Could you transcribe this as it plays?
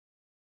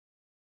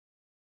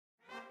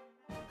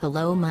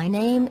Hello, my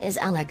name is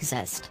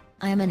Alexist.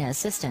 I am an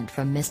assistant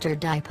from Mr.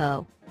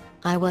 Dipo.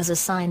 I was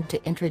assigned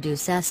to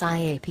introduce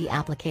SIAP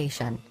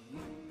application.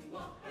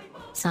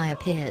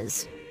 SIAP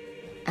is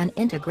an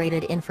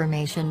integrated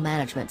information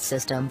management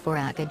system for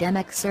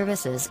academic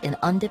services in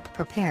UNDIP,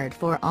 prepared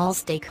for all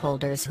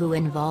stakeholders who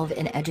involve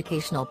in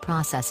educational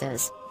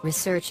processes,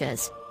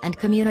 researches, and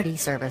community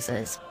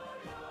services.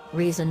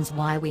 Reasons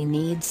why we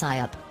need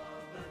SIAP.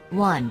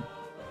 1.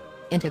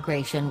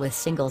 Integration with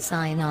single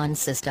sign-on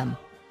system.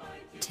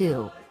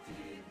 2.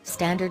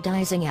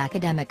 Standardizing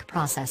academic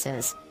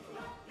processes.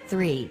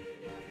 3.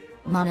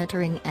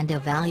 Monitoring and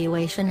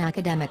evaluation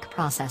academic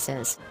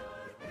processes.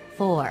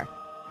 4.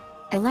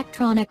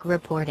 Electronic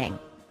reporting.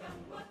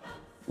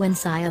 When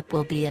SIAP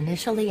will be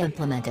initially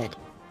implemented?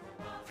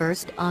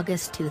 1st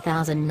August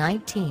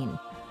 2019.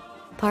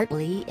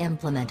 Partly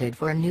implemented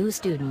for new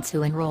students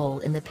who enroll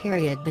in the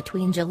period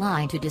between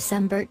July to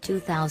December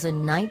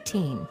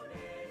 2019.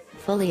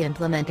 Fully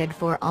implemented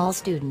for all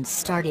students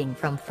starting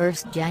from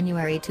 1st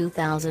January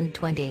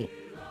 2020.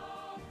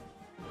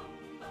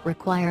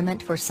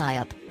 Requirement for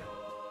SIAP.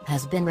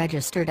 Has been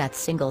registered at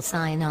single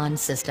sign-on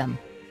system.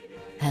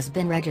 Has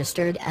been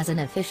registered as an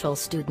official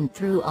student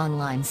through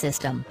online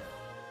system.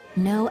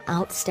 No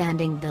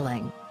outstanding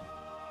billing.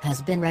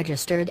 Has been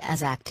registered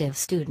as active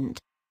student.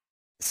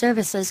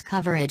 Services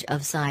coverage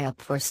of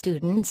SIAP for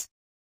students.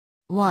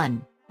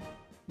 1.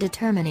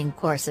 Determining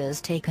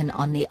courses taken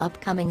on the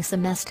upcoming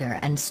semester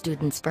and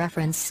students'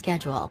 preference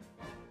schedule.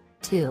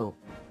 2.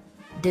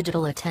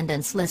 Digital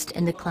attendance list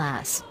in the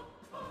class.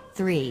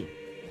 3.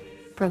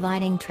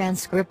 Providing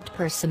transcript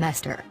per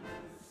semester.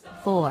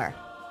 4.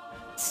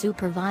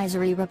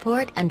 Supervisory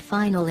report and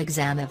final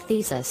exam of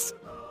thesis.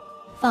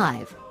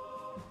 5.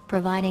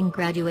 Providing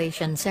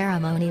graduation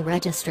ceremony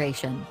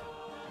registration.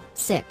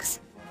 6.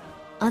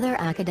 Other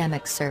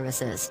academic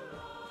services.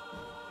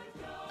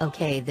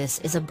 Okay, this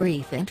is a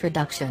brief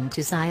introduction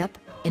to SIAP.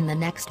 In the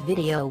next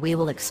video we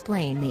will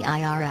explain the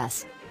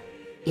IRS.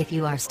 If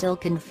you are still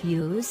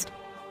confused,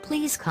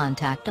 please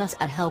contact us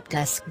at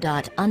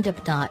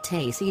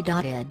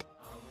helpdesk.undip.ac.id.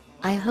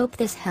 I hope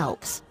this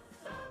helps.